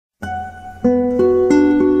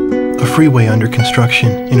freeway under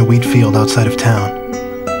construction in a wheat field outside of town.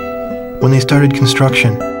 When they started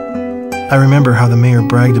construction, I remember how the mayor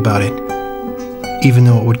bragged about it, even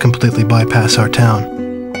though it would completely bypass our town.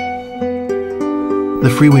 The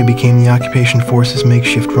freeway became the occupation force's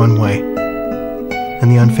makeshift runway,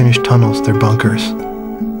 and the unfinished tunnels their bunkers.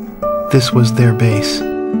 This was their base.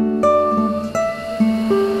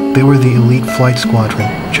 They were the elite flight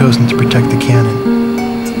squadron chosen to protect the cannon.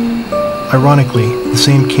 Ironically, the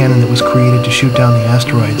same cannon that was created to shoot down the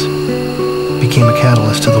asteroids became a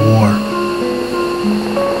catalyst to the war.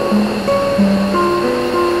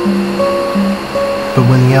 But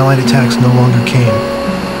when the Allied attacks no longer came,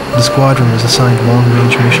 the squadron was assigned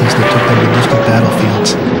long-range missions that took them to distant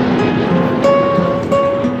battlefields.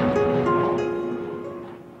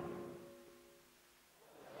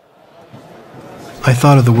 I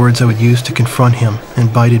thought of the words I would use to confront him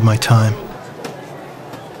and bided my time.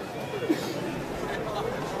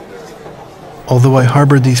 Although I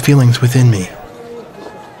harbored these feelings within me,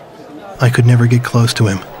 I could never get close to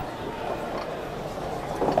him.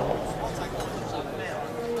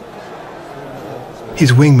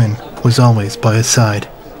 His wingman was always by his side.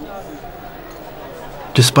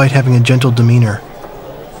 Despite having a gentle demeanor,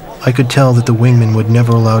 I could tell that the wingman would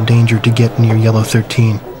never allow danger to get near Yellow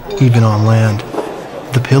 13, even on land.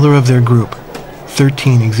 The pillar of their group,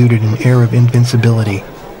 13 exuded an air of invincibility.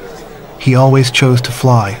 He always chose to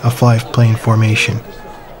fly a 5-plane formation.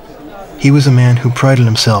 He was a man who prided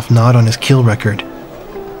himself not on his kill record,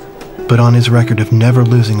 but on his record of never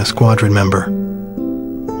losing a squadron member.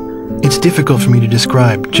 It's difficult for me to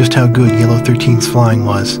describe just how good Yellow 13's flying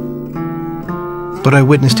was, but I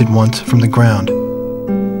witnessed it once from the ground.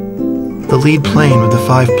 The lead plane with the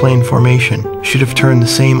 5-plane formation should have turned the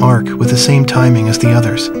same arc with the same timing as the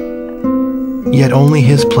others, yet only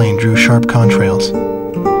his plane drew sharp contrails.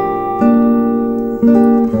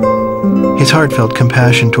 His heart felt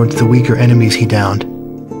compassion towards the weaker enemies he downed.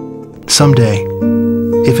 Someday,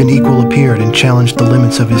 if an equal appeared and challenged the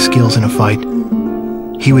limits of his skills in a fight,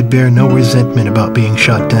 he would bear no resentment about being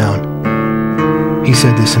shot down. He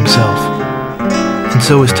said this himself. And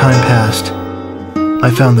so as time passed, I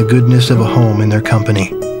found the goodness of a home in their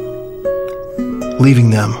company. Leaving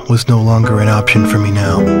them was no longer an option for me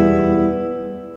now.